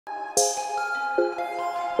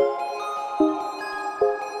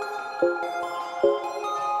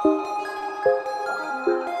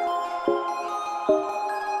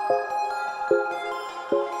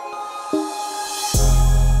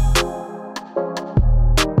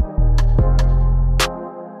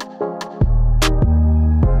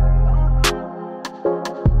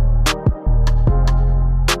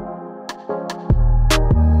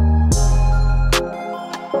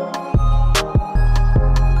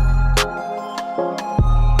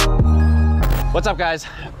What's up guys,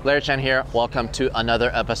 Larry Chen here. Welcome to another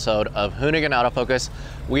episode of Hoonigan Autofocus.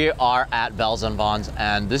 We are at Bells & Bonds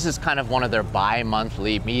and this is kind of one of their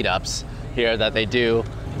bi-monthly meetups here that they do.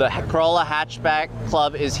 The Corolla Hatchback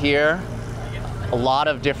Club is here. A lot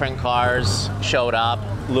of different cars showed up.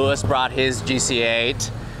 Lewis brought his GC8.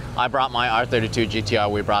 I brought my R32 GTR.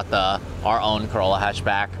 We brought our own Corolla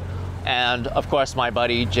Hatchback. And of course my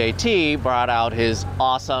buddy JT brought out his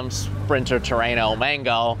awesome Sprinter Terreno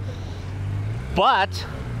Mango. But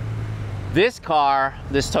this car,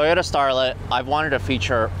 this Toyota Starlet, I've wanted to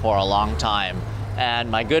feature for a long time. And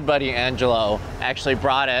my good buddy Angelo actually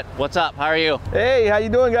brought it. What's up? How are you? Hey, how you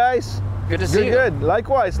doing, guys? Good to see you. Good.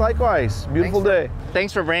 Likewise, likewise. Beautiful day.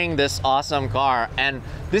 Thanks for bringing this awesome car. And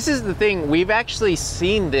this is the thing, we've actually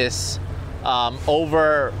seen this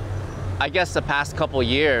over, I guess, the past couple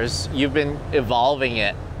years. You've been evolving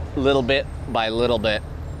it little bit by little bit,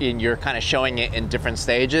 and you're kind of showing it in different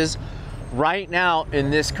stages. Right now, in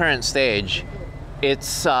this current stage,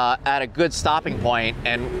 it's at a good stopping point,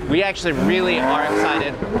 and we actually really are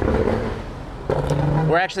excited.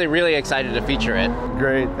 We're actually really excited to feature it.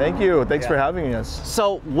 Great, thank you. Thanks for having us.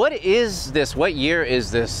 So what is this? What year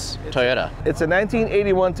is this Toyota? It's a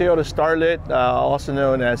 1981 Toyota Starlet, also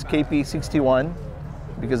known as KP61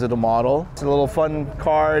 because of the model. It's a little fun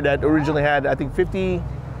car that originally had, I think,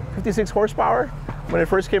 56 horsepower when it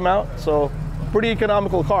first came out. So pretty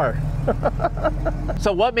economical car.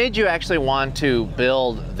 So what made you actually want to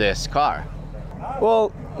build this car?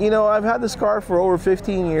 Well, you know, I've had this car for over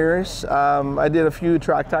 15 years. I did a few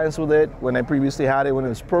track times with it when I previously had it when it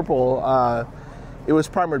was purple. It was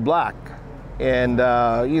primered black. And,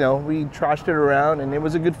 you know, we trashed it around and it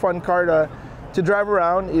was a good fun car to drive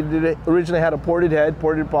around. It originally had a ported head,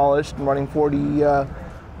 ported polished, and running 40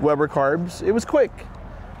 Weber carbs. It was quick.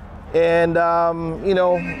 And, you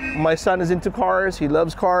know, my son is into cars, he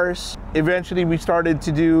loves cars. Eventually we started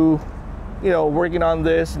to do, you know, working on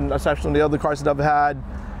this and aside from the other cars that I've had.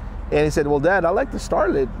 And he said, well, Dad, I like the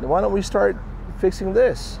Starlet. Why don't we start fixing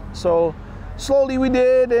this? So slowly we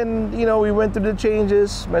did, and, you know, we went through the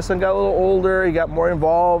changes. My son got a little older, he got more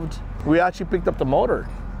involved. We actually picked up the motor.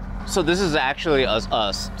 So this is actually a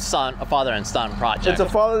father and son project. It's a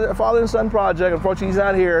father and son project. Unfortunately, he's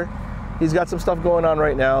not here. He's got some stuff going on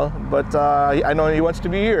right now, but I know he wants to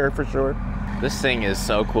be here for sure. This thing is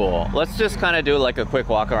so cool. Let's just kind of do like a quick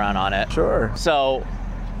walk around on it. Sure. So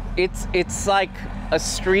it's like a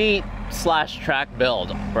street / track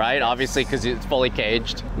build, right? Obviously, because it's fully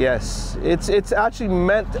caged. Yes, it's actually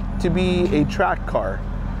meant to be a track car,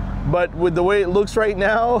 but with the way it looks right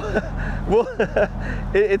now, well,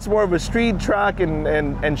 it's more of a street track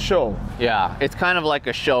and show. Yeah, it's kind of like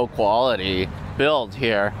a show quality build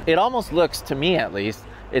here. It almost looks, to me at least,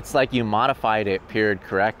 it's like you modified it period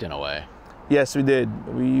correct in a way. Yes, we did.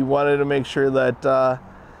 We wanted to make sure that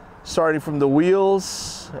starting from the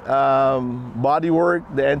wheels,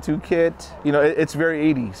 bodywork, the N2 kit, you know, it's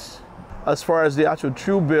very 80s. As far as the actual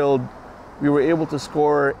true build, we were able to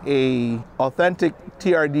score a authentic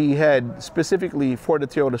TRD head specifically for the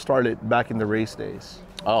Toyota Starlet back in the race days.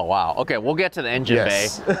 Oh, wow. Okay, we'll get to the engine bay,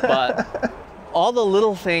 but all the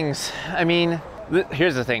little things, I mean,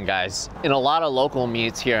 here's the thing, guys. In a lot of local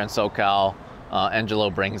meets here in SoCal, Angelo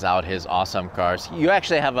brings out his awesome cars. You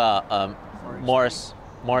actually have a Morris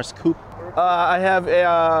Coupe? I have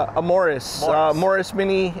a Morris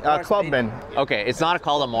Mini Clubman. Okay, it's not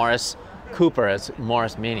called a Morris Cooper, it's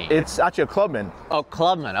Morris Mini. It's actually a Clubman. Oh,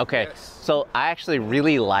 Clubman, okay. Yes. So I actually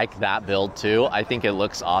really like that build too. I think it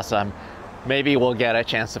looks awesome. Maybe we'll get a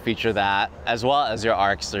chance to feature that as well as your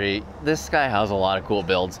RX-3. This guy has a lot of cool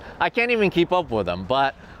builds. I can't even keep up with them,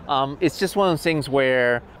 but it's just one of those things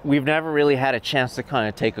where we've never really had a chance to kind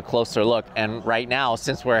of take a closer look. And right now,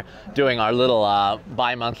 since we're doing our little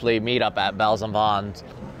bi-monthly meetup at Bells & Bonds,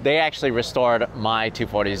 they actually restored my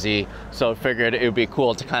 240Z, so figured it would be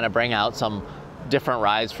cool to kind of bring out some different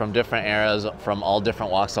rides from different eras, from all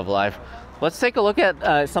different walks of life. Let's take a look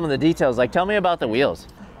at some of the details. Like, tell me about the wheels.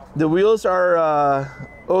 The wheels are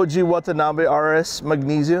OG Watanabe RS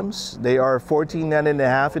Magnesiums. They are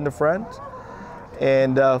 14.9.5 in the front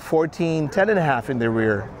and 14.10.5 in the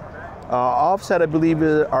rear. Offset, I believe,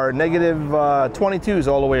 are negative 22s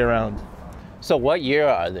all the way around. So what year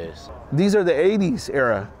are these? These are the 80s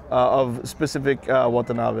era of specific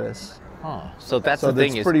Watanabes. Huh. So that's the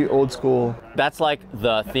thing, is pretty old school. That's like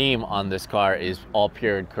the theme on this car is all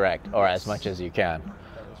period correct, or as much as you can.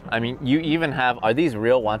 I mean, you even have, are these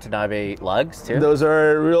real Watanabe lugs too? Those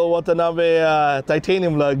are real Watanabe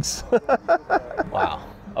titanium lugs. Wow.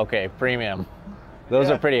 Okay, premium. Those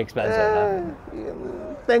are pretty expensive.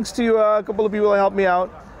 Thanks to a couple of people that helped me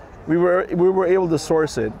out. We were able to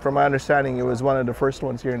source it. From my understanding, it was one of the first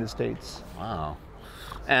ones here in the States. Wow.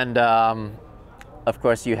 And of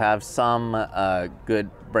course, you have some good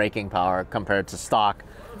braking power compared to stock.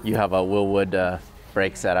 You have a Willwood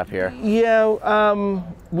brake setup here. Yeah,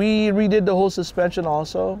 we redid the whole suspension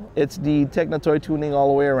also. It's the Technotoy tuning all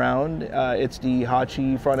the way around. It's the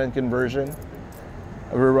Hachi front end conversion.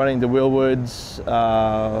 We're running the Willwoods,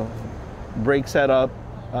 brake setup,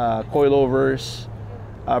 coilovers,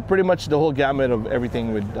 pretty much the whole gamut of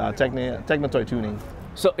everything with Technotoy tuning.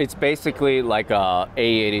 So it's basically like a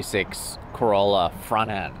A86 Corolla front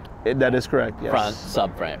end. That is correct, yes. Front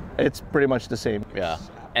subframe. It's pretty much the same. Yeah.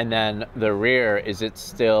 And then the rear, is it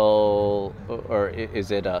still, or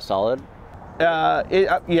is it solid? Yeah,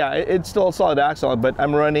 it's still a solid axle, but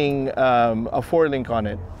I'm running a 4-link on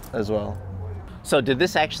it as well. So did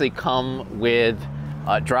this actually come with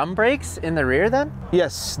drum brakes in the rear then?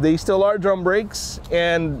 Yes, they still are drum brakes,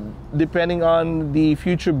 and depending on the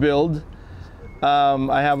future build,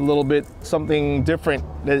 I have a little bit something different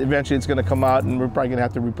that eventually it's going to come out, and we're probably going to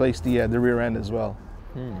have to replace the rear end as well.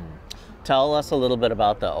 Tell us a little bit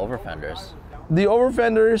about the over fenders. The over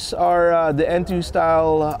fenders are the N2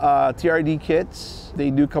 style TRD kits.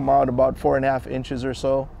 They do come out about 4.5 inches or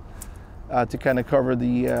so to kind of cover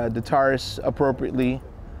the tires appropriately.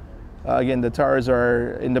 Again, the tires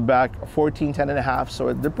are in the back 14, 10.5,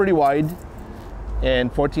 so they're pretty wide,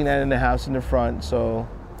 and 14.5 in the front, so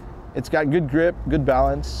it's got good grip, good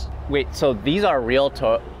balance. Wait, so these are real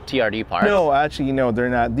TRD parts? No, actually, no, they're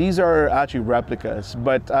not. These are actually replicas,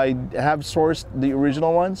 but I have sourced the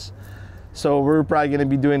original ones. So we're probably going to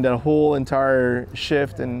be doing the whole entire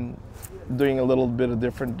shift and doing a little bit of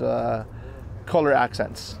different color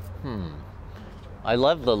accents. I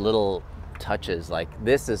love the little touches. Like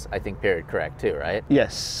this is, I think, period correct too, right?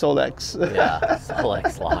 Yes, Solex. Yeah,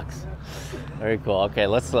 Solex locks. Very cool. Okay,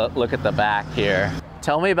 let's look at the back here.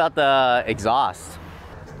 Tell me about the exhaust.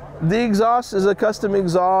 The exhaust is a custom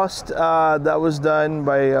exhaust that was done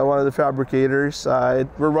by one of the fabricators.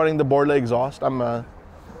 We're running the Borla exhaust. I'm a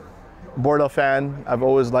Borla fan. I've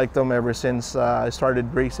always liked them ever since I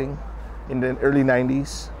started racing in the early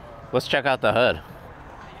 90s. Let's check out the hood.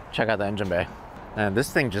 Check out the engine bay. Man,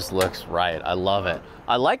 this thing just looks right. I love it.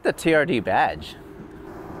 I like the TRD badge.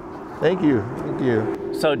 Thank you, thank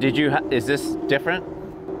you. So is this different?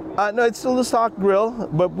 No, it's still the stock grille,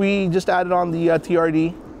 but we just added on the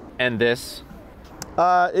TRD. And this?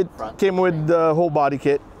 It came with the whole body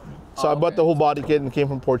kit. So I bought the whole body kit, and it came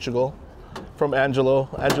from Portugal, from Angelo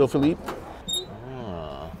Felipe.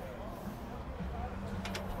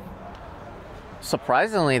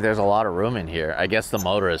 Surprisingly, there's a lot of room in here. I guess the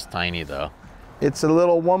motor is tiny though. It's a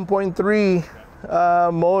little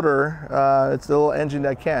 1.3 motor. It's the little engine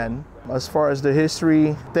that can. As far as the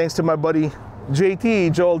history, thanks to my buddy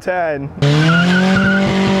JT, Joel Tan.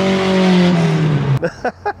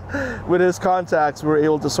 With his contacts, we were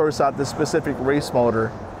able to source out this specific race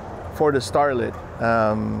motor for the Starlet.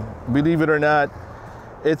 Believe it or not,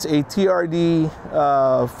 it's a TRD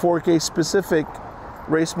 4K specific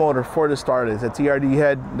race motor for the Starlet. It's a TRD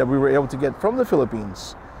head that we were able to get from the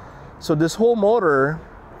Philippines. So this whole motor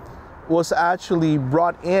was actually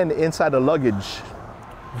brought inside the luggage.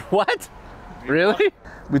 What? Really?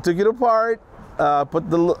 We took it apart,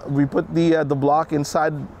 we put the block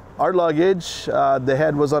inside our luggage. The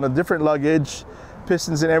head was on a different luggage.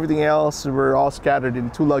 Pistons and everything else were all scattered in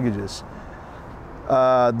 2 luggages.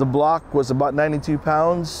 The block was about 92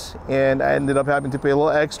 pounds, and I ended up having to pay a little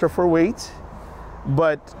extra for weight.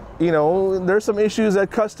 But, you know, there's some issues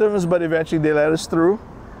at customs, but eventually they let us through.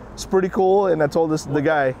 It's pretty cool, and I told the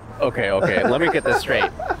guy. Okay, let me get this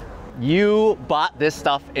straight. You bought this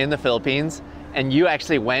stuff in the Philippines, and you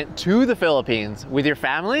actually went to the Philippines with your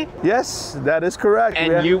family? Yes, that is correct.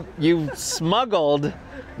 And you smuggled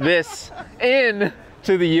this in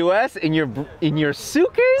to the U.S. in your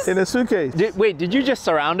suitcase? In a suitcase. Wait, did you just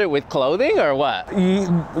surround it with clothing or what?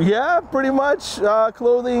 Yeah, pretty much.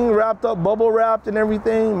 Clothing wrapped up, bubble wrapped and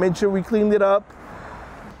everything. Made sure we cleaned it up.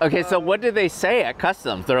 Okay, so what did they say at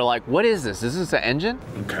customs? They're like, what is this? Is this an engine?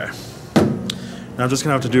 Okay. Now I'm just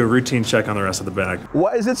gonna have to do a routine check on the rest of the bag.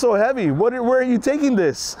 Why is it so heavy? Where are you taking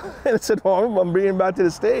this? And I said, well, I'm bringing it back to the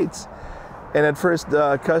States. And at first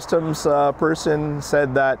the customs person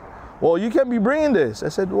said that, well, you can't be bringing this. I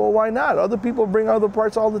said, well, why not? Other people bring other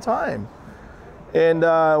parts all the time. And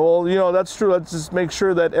well, you know, that's true. Let's just make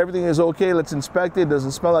sure that everything is okay. Let's inspect it.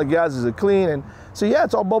 Doesn't smell like gas. Is it clean? And so yeah,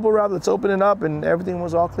 it's all bubble wrap. Let's open it up, and everything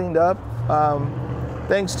was all cleaned up.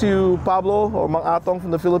 Thanks to Pablo or Mang Atong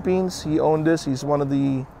from the Philippines. He owned this. He's one of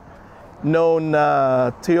the known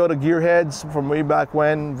Toyota gearheads from way back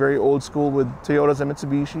when, very old school with Toyotas and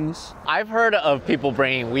Mitsubishis. I've heard of people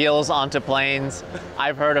bringing wheels onto planes.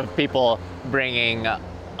 I've heard of people bringing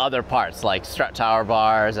other parts like strut tower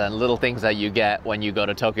bars and little things that you get when you go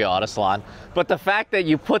to Tokyo Auto Salon. But the fact that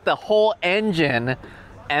you put the whole engine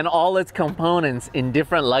and all its components in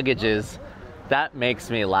different luggages, that makes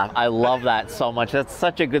me laugh. I love that so much. That's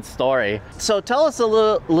such a good story. So tell us a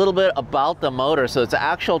little bit about the motor. So it's an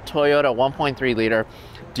actual Toyota 1.3 liter.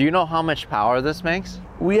 Do you know how much power this makes?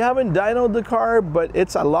 We haven't dynoed the car, but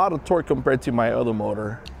it's a lot of torque compared to my other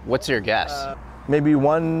motor. What's your guess? Maybe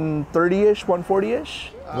 130-ish,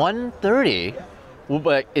 140-ish. 130?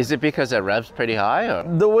 But is it because it revs pretty high? Or?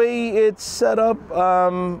 The way it's set up,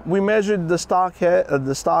 we measured the stock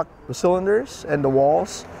cylinders and the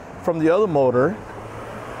walls from the other motor,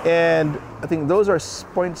 and I think those are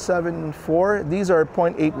 0.74. These are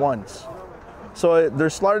 0.81s. So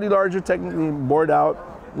they're slightly larger, technically bored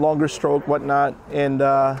out, longer stroke, whatnot, and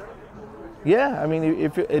yeah, I mean,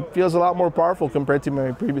 it feels a lot more powerful compared to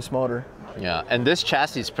my previous motor. Yeah, and this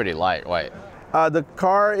chassis is pretty lightweight. The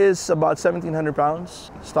car is about 1,700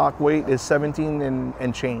 pounds. Stock weight is 17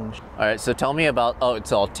 and change. All right, so tell me about,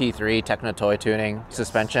 it's all T3, Techno Toy tuning,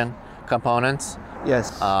 suspension components.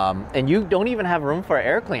 Yes. And you don't even have room for an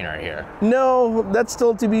air cleaner here. No, that's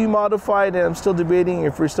still to be modified, and I'm still debating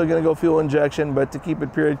if we're still going to go fuel injection, but to keep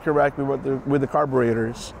it period correct with the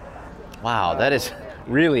carburetors. Wow, that is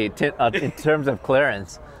really, in terms of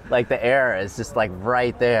clearance, like the air is just like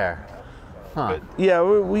right there. Huh. Yeah,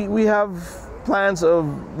 we have plans of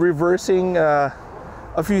reversing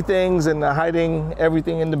a few things and hiding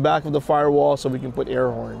everything in the back of the firewall so we can put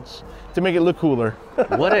air horns to make it look cooler.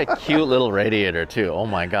 What a cute little radiator too. Oh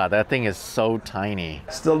my God, that thing is so tiny.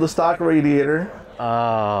 Still the stock radiator.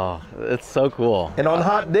 Oh, it's so cool. And on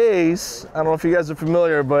hot days, I don't know if you guys are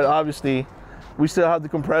familiar, but obviously we still have the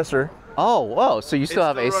compressor. Oh, whoa, so you still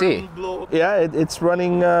have AC. Yeah, it's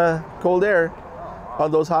running cold air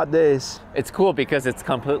on those hot days. It's cool because it's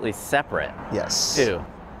completely separate. Yes. Too.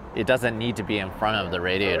 It doesn't need to be in front of the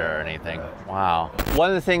radiator or anything. Wow. One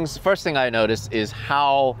of the things, first thing I noticed is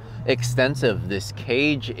how extensive this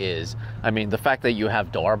cage is. I mean, the fact that you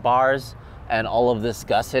have door bars and all of this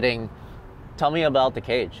gusseting. Tell me about the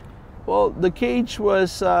cage. Well, the cage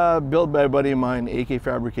was built by a buddy of mine, AK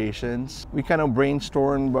Fabrications. We kind of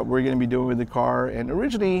brainstormed what we're going to be doing with the car, and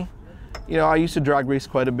originally, you know, I used to drag race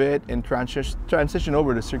quite a bit and transition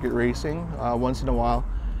over to circuit racing once in a while.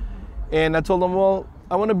 And I told him, well,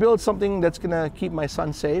 I want to build something that's going to keep my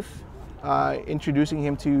son safe, introducing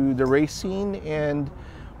him to the race scene, and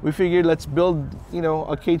we figured let's build, you know,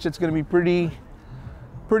 a cage that's going to be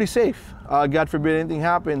pretty safe. God forbid anything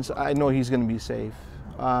happens, I know he's going to be safe.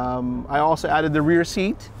 I also added the rear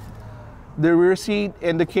seat. The rear seat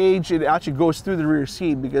and the cage, it actually goes through the rear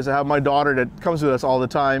seat because I have my daughter that comes with us all the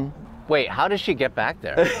time. Wait, how does she get back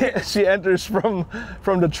there? She enters from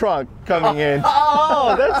the trunk coming in.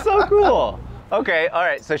 Oh, that's so cool. Okay, all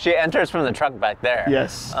right, so she enters from the truck back there.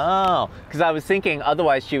 Yes. Oh, because I was thinking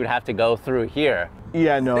otherwise she would have to go through here.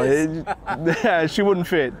 Yeah, no, she wouldn't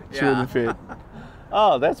fit. She wouldn't fit.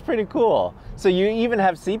 Oh, that's pretty cool. So you even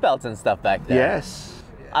have seatbelts and stuff back there. Yes.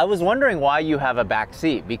 I was wondering why you have a back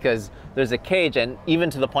seat, because there's a cage, and even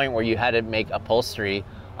to the point where you had to make upholstery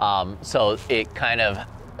so it kind of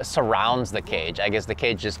surrounds the cage. I guess the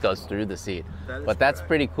cage just goes through the seat. But that's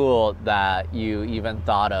pretty cool that you even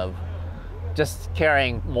thought of just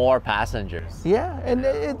carrying more passengers. Yeah, and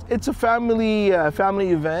it's a family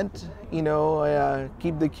event. You know,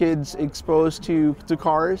 keep the kids exposed to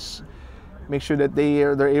cars, make sure that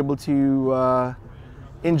they're able to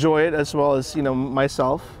enjoy it as well as, you know,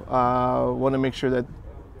 myself. Want to make sure that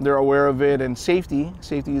they're aware of it, and safety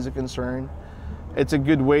is a concern. It's a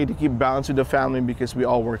good way to keep balance with the family because we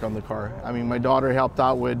all work on the car. I mean, my daughter helped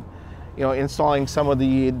out with, you know, installing some of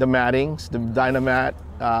the mattings, the Dynamat.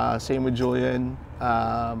 Same with Julian.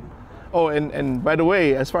 Oh, and by the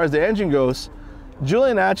way, as far as the engine goes,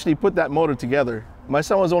 Julian actually put that motor together. My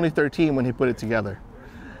son was only 13 when he put it together.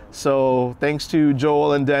 So thanks to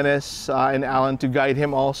Joel and Dennis and Alan to guide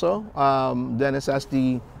him also. Dennis has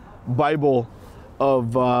the Bible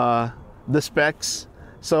of the specs.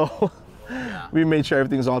 So we made sure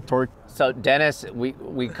everything's all torqued. So Dennis, we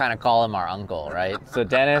kind of call him our uncle, right? So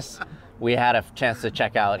Dennis, we had a chance to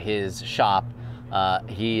check out his shop.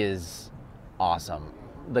 He is awesome.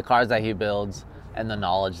 The cars that he builds and the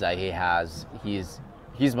knowledge that he has, he's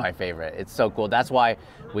my favorite. It's so cool. That's why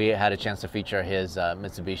we had a chance to feature his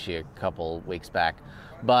Mitsubishi a couple weeks back.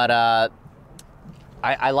 But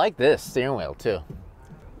I like this steering wheel too.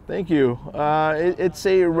 Thank you. It's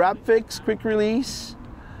a wrap fix, quick release.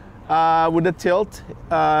 with the tilt.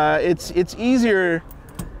 It's easier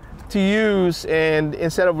to use, and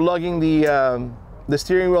instead of lugging the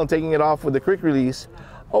steering wheel and taking it off with the quick release,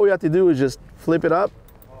 all we have to do is just flip it up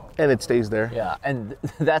and it stays there. Yeah, and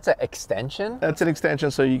that's an extension? That's an extension,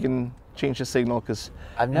 so you can change the signal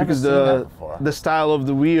I've never seen that before. The style of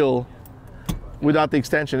the wheel without the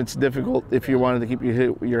extension, it's difficult if you wanted to keep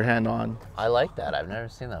your hand on. I like that. I've never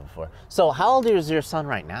seen that before. So how old is your son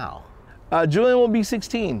right now? Julian will be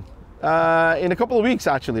 16 in a couple of weeks,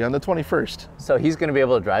 actually, on the 21st. So he's going to be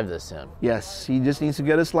able to drive this soon? Yes, he just needs to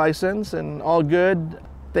get his license and all good.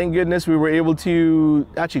 Thank goodness we were able to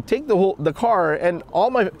actually take the car and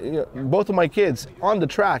both of my kids on the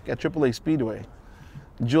track at AAA Speedway.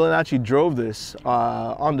 Julian actually drove this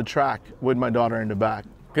on the track with my daughter in the back.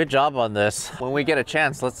 Good job on this. When we get a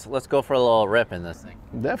chance, let's go for a little rip in this thing.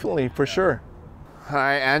 Definitely, for sure. All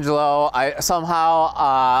right, Angelo,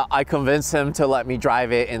 I convinced him to let me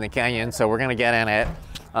drive it in the canyon, so we're gonna get in it.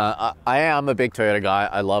 I am a big Toyota guy.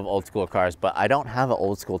 I love old school cars, but I don't have an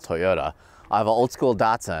old school Toyota. I have an old school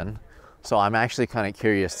Datsun, so I'm actually kind of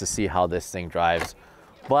curious to see how this thing drives.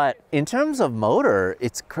 But in terms of motor,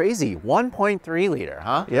 it's crazy. 1.3 liter,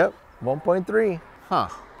 huh? Yep, 1.3. Huh.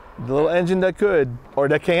 The little engine that could, or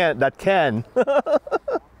that can.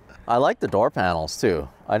 I like the door panels too.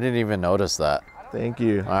 I didn't even notice that. Thank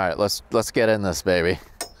you. All right, let's get in this baby.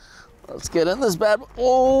 Let's get in this bad.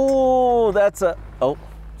 Oh, oh,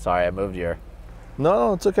 sorry, I moved your.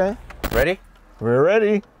 No, it's okay. Ready? We're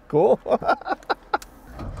ready. Cool.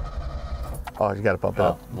 Oh, you gotta pump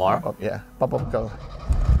up. More? Pump up, yeah, pump up, go.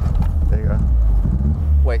 There you go.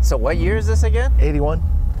 Wait, so what year is this again? 81.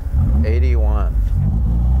 81.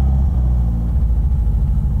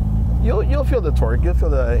 You'll feel the torque.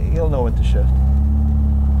 You'll know when to shift.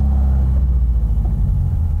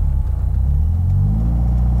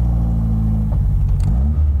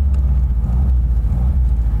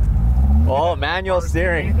 Oh, manual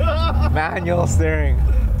steering. Manual steering.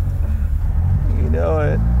 You know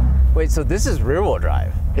it. Wait, so this is rear-wheel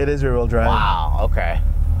drive? It is rear-wheel drive. Wow, okay.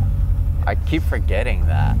 I keep forgetting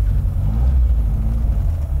that.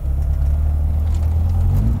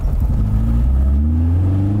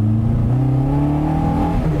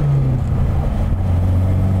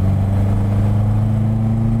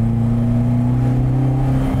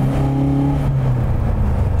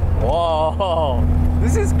 Whoa,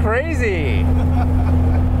 this is crazy.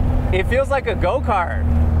 It feels like a go-kart.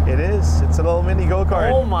 It is. It's a little mini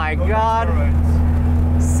go-kart. Oh my God.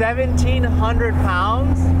 1,700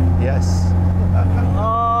 pounds? Yes.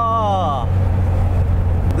 Oh,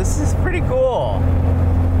 this is pretty cool.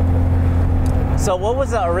 So what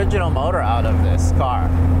was the original motor out of this car?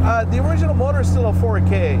 The original motor is still a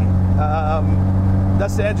 4K.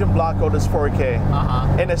 That's the engine block code is 4K.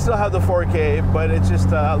 And I still have the 4K, but it's just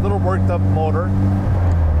a little worked up motor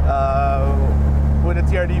with the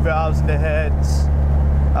TRD valves in the heads.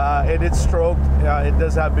 It is stroked. It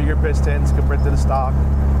does have bigger pistons compared to the stock.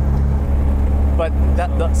 But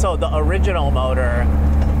so the original motor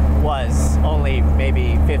was only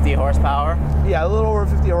maybe 50 horsepower? Yeah, a little over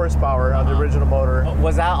 50 horsepower on the original motor.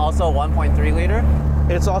 Was that also 1.3 liter?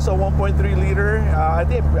 It's also 1.3 liter.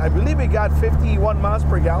 I believe it got 51 miles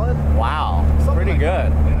per gallon. Wow, pretty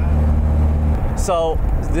good. Yeah. So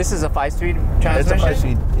this is a 5-speed transmission? It's a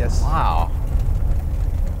 5-speed, yes. Wow.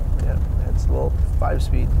 Yeah, it's a little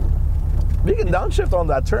 5-speed. You can downshift on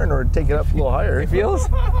that turn or take it up a little higher. It feels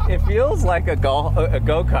like a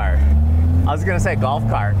go-kart. I was gonna say golf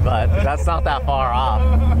cart, but that's not that far off.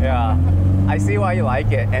 Yeah, I see why you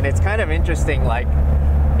like it, and it's kind of interesting. Like,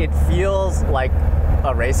 it feels like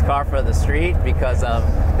a race car for the street because of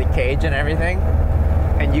the cage and everything,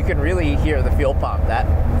 and you can really hear the fuel pump. That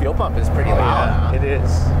fuel pump is pretty loud. Yeah, it is.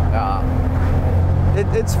 Yeah.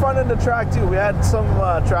 It's fun on the track too. We had some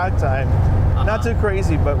track time. Not too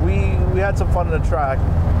crazy, but we had some fun on the track,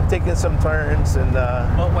 taking some turns and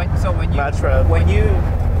when you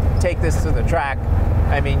take this to the track,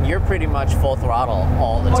 I mean, you're pretty much full throttle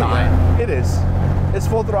all the time. Yeah, it is. It's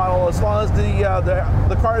full throttle as long as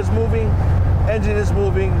the car is moving, engine is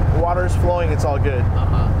moving, water is flowing. It's all good.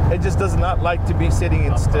 It just does not like to be sitting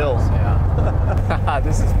in still. Yeah.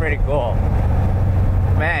 This is pretty cool.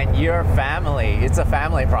 Man, your family. It's a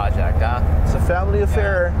family project, huh? It's a family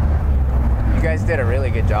affair. Yeah. You guys did a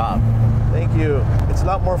really good job. Thank you. It's a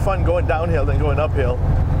lot more fun going downhill than going uphill.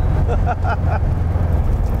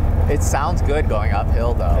 It sounds good going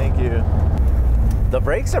uphill though. Thank you. The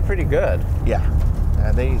brakes are pretty good. Yeah,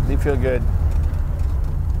 they feel good.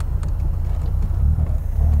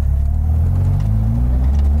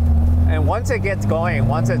 And once it gets going,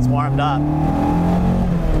 once it's warmed up.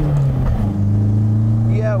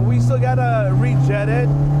 Yeah, we still gotta rejet it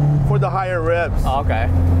for the higher revs. Okay.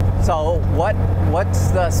 So what's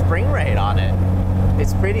the spring rate on it?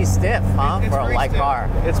 It's pretty stiff, huh, It's for a very light stiff. car?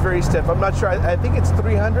 It's very stiff. I'm not sure. I think it's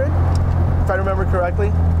 300, if I remember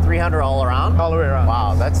correctly. 300 all around? All the way around.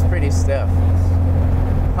 Wow, that's pretty stiff.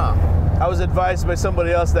 Huh. I was advised by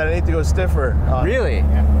somebody else that I need to go stiffer. Really?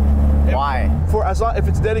 Why? For as long if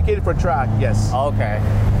it's dedicated for track, yes. Okay.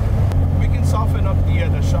 We can soften up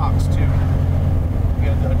the shocks too. We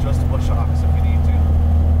have the adjustable shocks if we need to.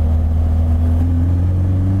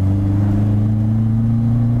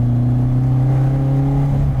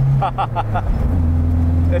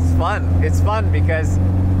 It's fun. It's fun because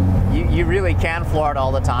you really can floor it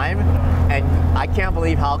all the time, and I can't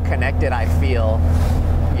believe how connected I feel,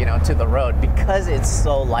 you know, to the road because it's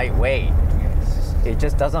so lightweight. It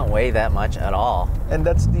just doesn't weigh that much at all. And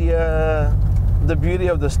that's the beauty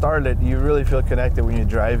of the Starlet. You really feel connected when you're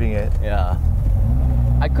driving it. Yeah.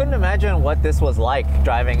 I couldn't imagine what this was like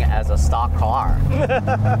driving as a stock car.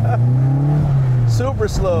 Super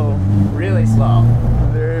slow. Really slow.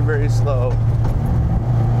 Very, very slow.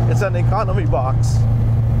 It's an economy box.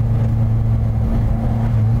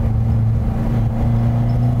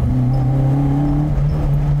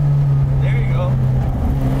 There you go.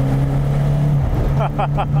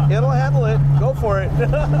 It'll handle it. Go for it.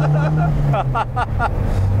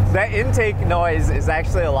 That intake noise is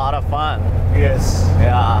actually a lot of fun. Yes.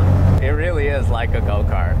 Yeah, it really is like a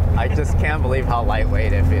go-kart. I just can't believe how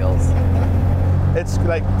lightweight it feels. It's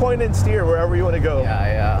like point and steer wherever you want to go.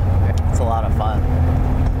 Yeah. It's a lot of fun.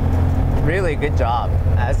 Really good job.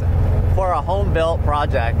 As for a home-built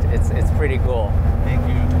project, it's pretty cool. Thank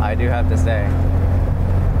you. I do have to say.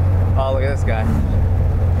 Oh, look at this guy.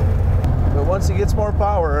 But once it gets more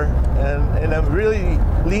power, and I'm really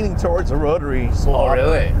leaning towards a rotary swap. Oh,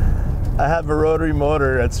 really? I have a rotary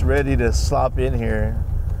motor that's ready to slop in here.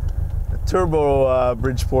 A turbo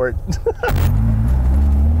Bridgeport.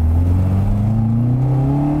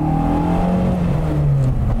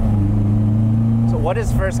 So what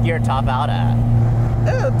does first gear top out at?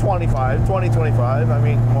 20, 25, I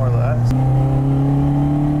mean, more or less.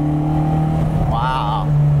 Wow.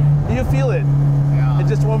 You feel it. Yeah. And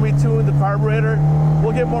just when we tune the carburetor,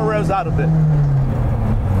 we'll get more revs out of it.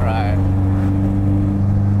 Right.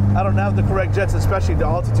 I don't have the correct jets, especially the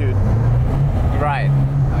altitude. Right.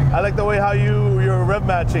 I like the way how you're rev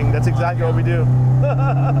matching. That's exactly what we do.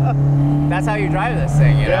 That's how you drive this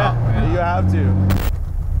thing, you know? You have to.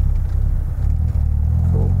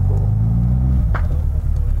 Cool.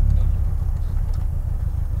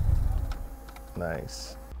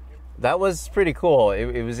 Nice. That was pretty cool.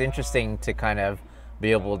 It was interesting to kind of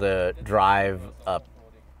be able to drive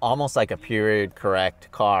almost like a period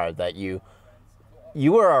correct car that you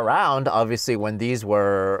were around, obviously, when these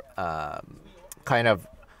were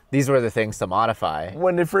these were the things to modify.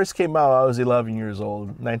 When they first came out, I was 11 years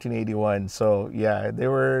old, 1981. So yeah, they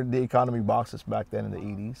were the economy boxes back then in the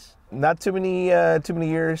 80s. Not too many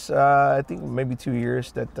years. I think maybe 2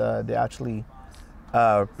 years that they actually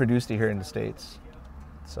produced it here in the States.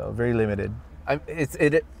 So very limited.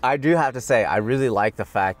 I do have to say, I really like the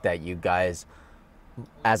fact that you guys,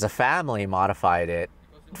 as a family, modified it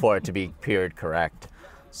for it to be period correct.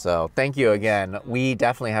 So thank you again. We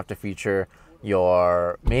definitely have to feature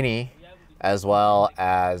your Mini as well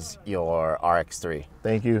as your RX-3.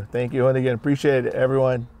 Thank you. And again, appreciate it,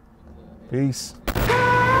 everyone. Peace.